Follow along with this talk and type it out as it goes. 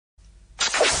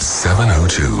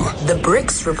702. The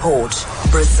BRICS Report,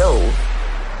 Brazil.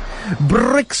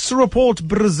 BRICS Report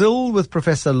Brazil with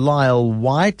Professor Lyle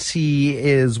White. He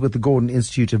is with the Gordon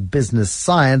Institute of Business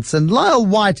Science. And Lyle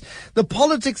White, the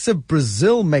politics of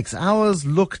Brazil makes ours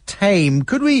look tame.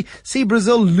 Could we see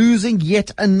Brazil losing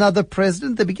yet another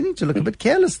president? They're beginning to look a bit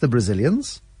careless, the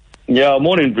Brazilians. Yeah,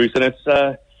 morning, Bruce.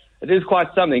 And it is quite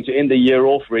something to end the year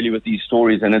off really with these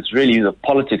stories. And it's really the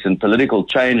politics and political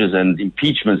changes and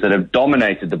impeachments that have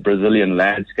dominated the Brazilian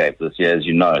landscape this year, as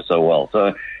you know so well.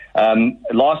 So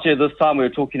last year, this time, we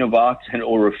were talking about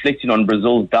or reflecting on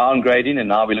Brazil's downgrading, and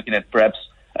now we're looking at perhaps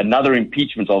another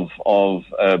impeachment of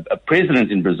a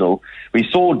president in Brazil. We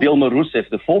saw Dilma Rousseff,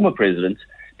 the former president,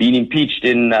 being impeached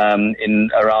in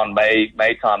around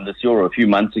May time this year or a few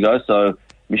months ago. So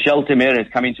Michel Temer has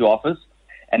come into office,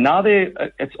 and now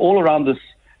it's all around this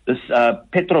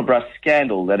Petrobras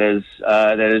scandal that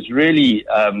has really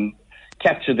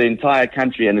captured the entire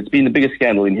country, and it's been the biggest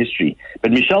scandal in history.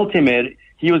 But Michel Temer,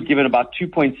 he was given about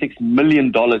 $2.6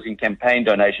 million in campaign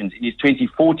donations in his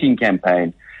 2014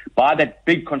 campaign by that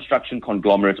big construction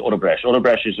conglomerate, Odebrecht.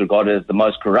 Odebrecht is regarded as the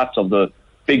most corrupt of the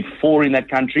big four in that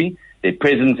country. Their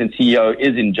president and CEO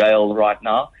is in jail right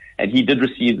now, and he did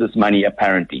receive this money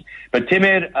apparently. But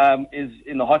Temer is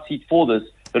in the hot seat for this,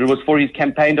 but it was for his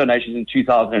campaign donations in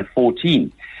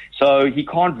 2014. So he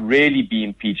can't really be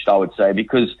impeached, I would say,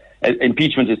 because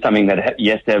impeachment is something that he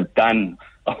has to have done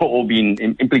or been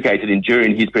implicated in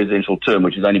during his presidential term,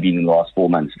 which has only been in the last 4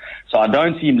 months. So I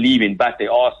don't see him leaving, but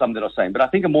there are some that are saying. But I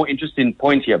think a more interesting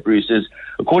point here, Bruce, is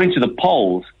according to the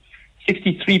polls,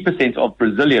 63% of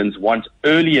Brazilians want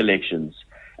early elections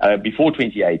before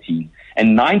 2018,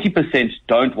 and 90%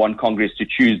 don't want Congress to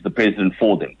choose the president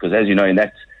for them, because as you know, in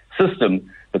that system,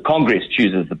 the Congress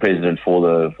chooses the president for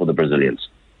the Brazilians.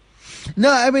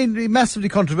 No, I mean, massively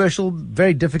controversial,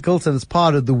 very difficult, and it's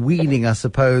part of the weaning, I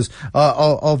suppose,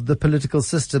 of the political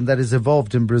system that has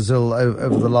evolved in Brazil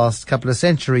over the last couple of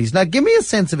centuries. Now, give me a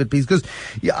sense of it, please, because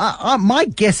my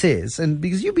guess is, and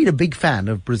because you've been a big fan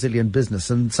of Brazilian business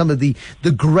and some of the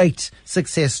great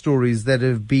success stories that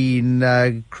have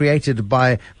been created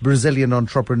by Brazilian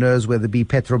entrepreneurs, whether it be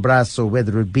Petrobras or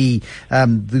whether it be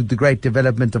the great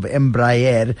development of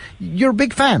Embraer, you're a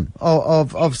big fan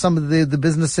of some of the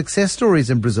business success stories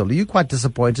in Brazil. Are you quite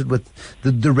disappointed with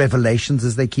the revelations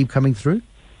as they keep coming through?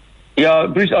 Yeah,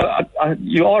 Bruce,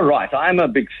 you are right. I'm a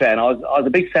big fan. I was a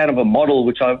big fan of a model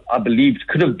which I believed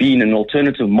could have been an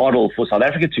alternative model for South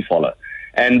Africa to follow.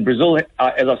 And Brazil, as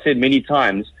I've said many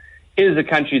times, is a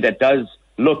country that does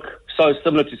look so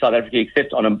similar to South Africa,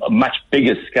 except on a much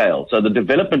bigger scale. So the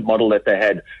development model that they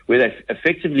had, where they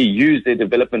effectively used their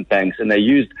development banks and they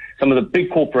used some of the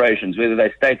big corporations, whether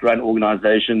they're state-run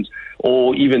organizations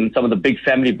or even some of the big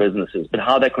family businesses, but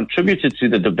how they contributed to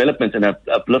the development and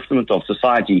upliftment of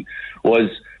society was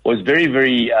very,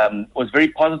 very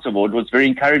positive, or it was very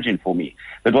encouraging for me.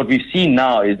 But what we've seen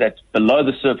now is that below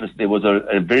the surface there was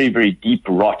a very, very deep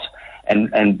rot.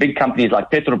 And big companies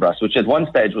like Petrobras, which at one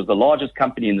stage was the largest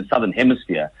company in the Southern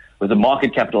Hemisphere, with a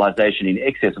market capitalization in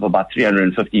excess of about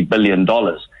 $350 billion.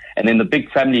 And then the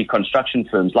big family construction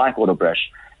firms like Odebrecht,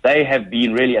 they have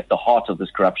been really at the heart of this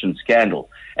corruption scandal.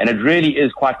 And it really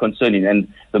is quite concerning. And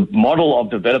the model of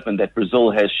development that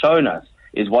Brazil has shown us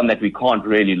is one that we can't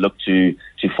really look to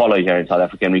follow here in South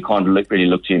Africa, and we can't really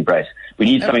look to embrace. We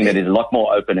need something that is a lot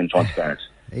more open and transparent.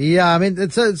 Yeah, I mean,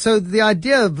 so the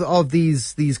idea of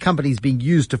these companies being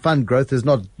used to fund growth is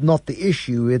not the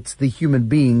issue. It's the human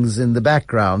beings in the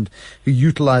background who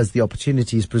utilize the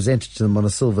opportunities presented to them on a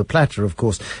silver platter, of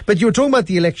course. But you were talking about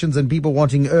the elections and people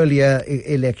wanting earlier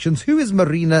elections. Who is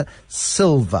Marina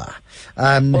Silva,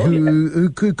 who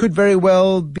could very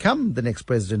well become the next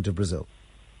president of Brazil?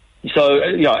 So,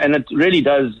 yeah, and it really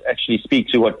does actually speak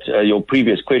to what your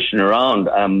previous question around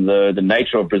the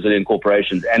nature of Brazilian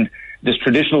corporations and this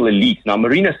traditional elite. Now,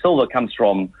 Marina Silva comes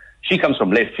from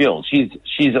left field.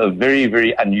 She's a very,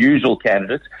 very unusual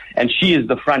candidate, and she is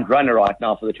the front runner right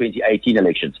now for the 2018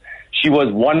 elections. She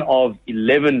was one of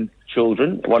 11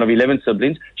 children, one of 11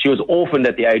 siblings. She was orphaned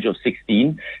at the age of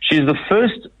 16. She's the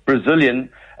first Brazilian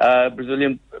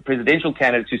presidential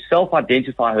candidate to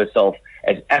self-identify herself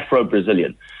as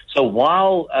Afro-Brazilian. So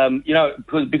while,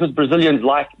 because Brazilians,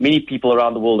 like many people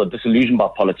around the world, are disillusioned by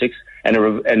politics, and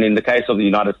in the case of the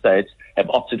United States, have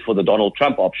opted for the Donald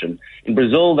Trump option. In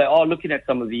Brazil, they are looking at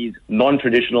some of these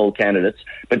non-traditional candidates,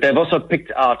 but they've also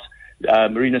picked out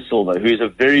Marina Silva, who is a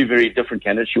very, very different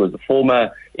candidate. She was the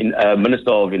former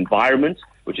Minister of Environment,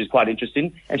 which is quite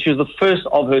interesting, and she was the first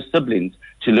of her siblings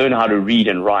to learn how to read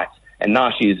and write. And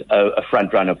now she's a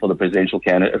front runner for the presidential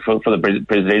candidate for the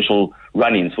presidential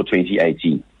run-ins for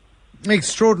 2018.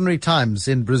 Extraordinary times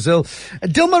in Brazil.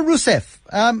 Dilma Rousseff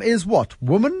is what?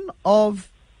 Woman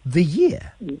of the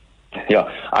Year. Yeah,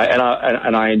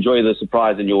 I enjoy the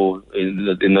surprise in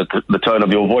the tone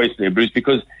of your voice there, Bruce,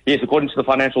 because yes, according to the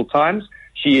Financial Times,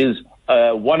 she is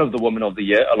one of the Women of the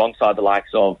Year, alongside the likes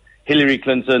of Hillary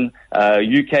Clinton,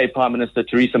 UK Prime Minister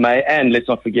Theresa May, and let's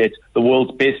not forget the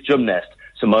world's best gymnast,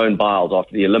 Simone Biles,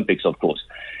 after the Olympics, of course.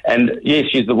 And yes,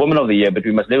 she's the Woman of the Year, but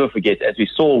we must never forget, as we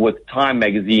saw with Time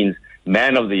Magazine's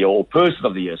Man of the Year, or Person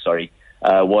of the Year,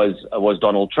 was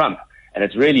Donald Trump. And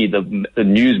it's really the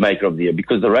newsmaker of the year,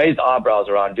 because the raised eyebrows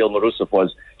around Dilma Rousseff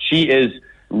was she is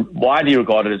widely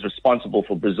regarded as responsible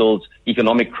for Brazil's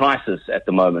economic crisis at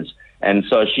the moment. And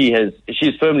so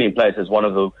she's firmly in place as one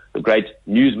of the great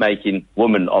newsmaking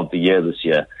women of the year this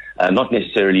year, not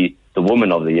necessarily the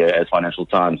Woman of the Year, as Financial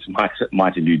Times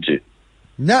might allude to.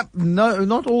 No,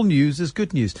 not all news is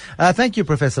good news. Thank you,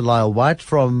 Professor Lyle White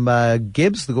from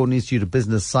GIBS, the Gordon Institute of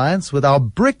Business Science, with our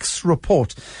BRICS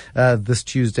report this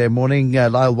Tuesday morning.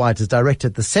 Lyle White is director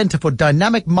at the Center for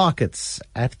Dynamic Markets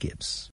at GIBS.